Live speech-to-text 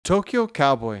Tokyo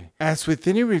Cowboy. As with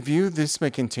any review, this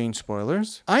may contain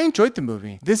spoilers. I enjoyed the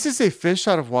movie. This is a fish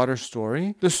out of water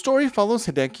story. The story follows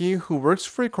Hideki, who works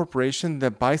for a corporation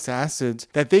that buys acids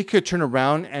that they could turn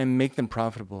around and make them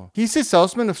profitable. He's a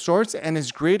salesman of sorts and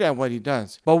is great at what he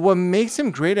does. But what makes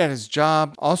him great at his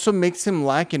job also makes him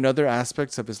lack in other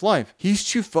aspects of his life. He's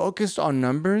too focused on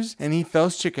numbers and he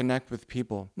fails to connect with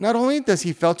people. Not only does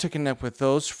he fail to connect with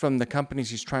those from the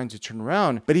companies he's trying to turn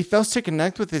around, but he fails to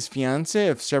connect with his fiancée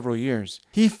of several years.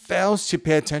 He fails to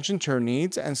pay attention to her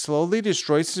needs and slowly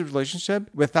destroys his relationship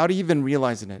without even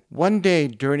realizing it. One day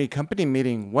during a company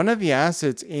meeting, one of the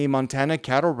assets, a Montana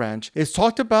cattle ranch, is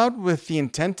talked about with the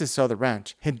intent to sell the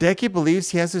ranch. Hideki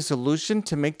believes he has a solution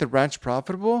to make the ranch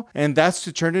profitable, and that's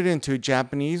to turn it into a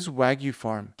Japanese Wagyu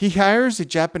farm. He hires a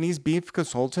Japanese beef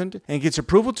consultant and gets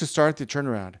approval to start the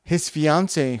turnaround. His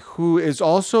fiancée, who is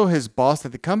also his boss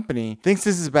at the company, thinks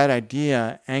this is a bad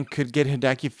idea and could get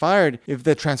Hideki fired if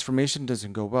the transformation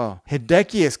doesn't go well.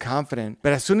 Hideki is confident,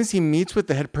 but as soon as he meets with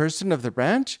the head person of the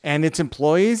ranch and its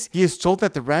employees, he is told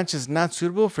that the ranch is not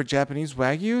suitable for Japanese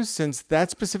Wagyu since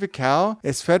that specific cow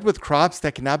is fed with crops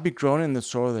that cannot be grown in the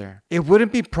soil there. It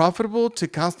wouldn't be profitable to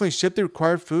constantly ship the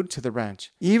required food to the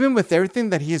ranch. Even with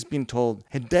everything that he has been told,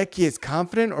 Hideki is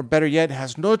confident, or better yet,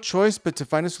 has no choice but to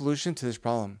find a solution to this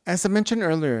problem. As I mentioned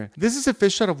earlier, this is a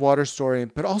fish out of water story,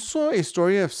 but also a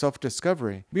story of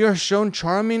self-discovery. We are shown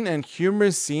charming and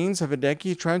humorous scenes of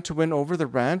Hideki trying to win over the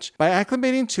ranch by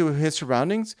acclimating to his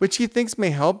surroundings, which he thinks may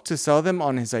help to sell them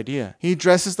on his idea. He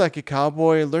dresses like a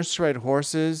cowboy, learns to ride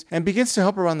horses, and begins to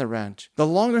help around the ranch. The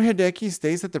longer Hideki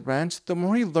stays at the ranch, the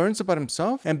more he learns about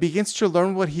himself and begins to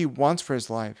learn what he wants for his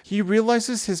life. He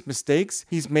realizes his mistakes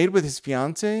he's made with his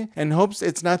fiancée and hopes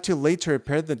it's not too late to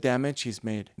repair the damage he's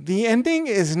made. The ending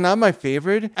is not my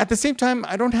favorite. At the same time,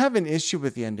 I don't have an issue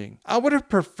with the ending. I would have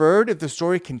preferred if the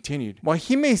story continued. While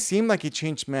he may seem like a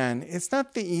changed man, it's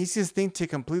not the easiest thing to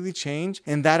completely change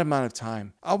in that amount of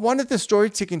time. I wanted the story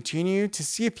to continue to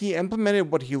see if he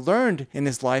implemented what he learned in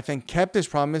his life and kept his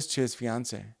promise to his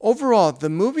fiancée. Overall, the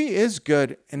movie is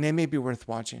good and it may be worth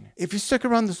watching. If you stuck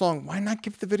around this long, why not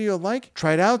give the video a like?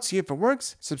 Try it out, see if it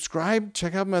works. Subscribe,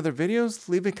 check out my other videos,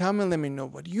 leave a comment, let me know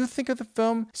what you think of the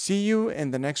film. See you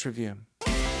in the next review.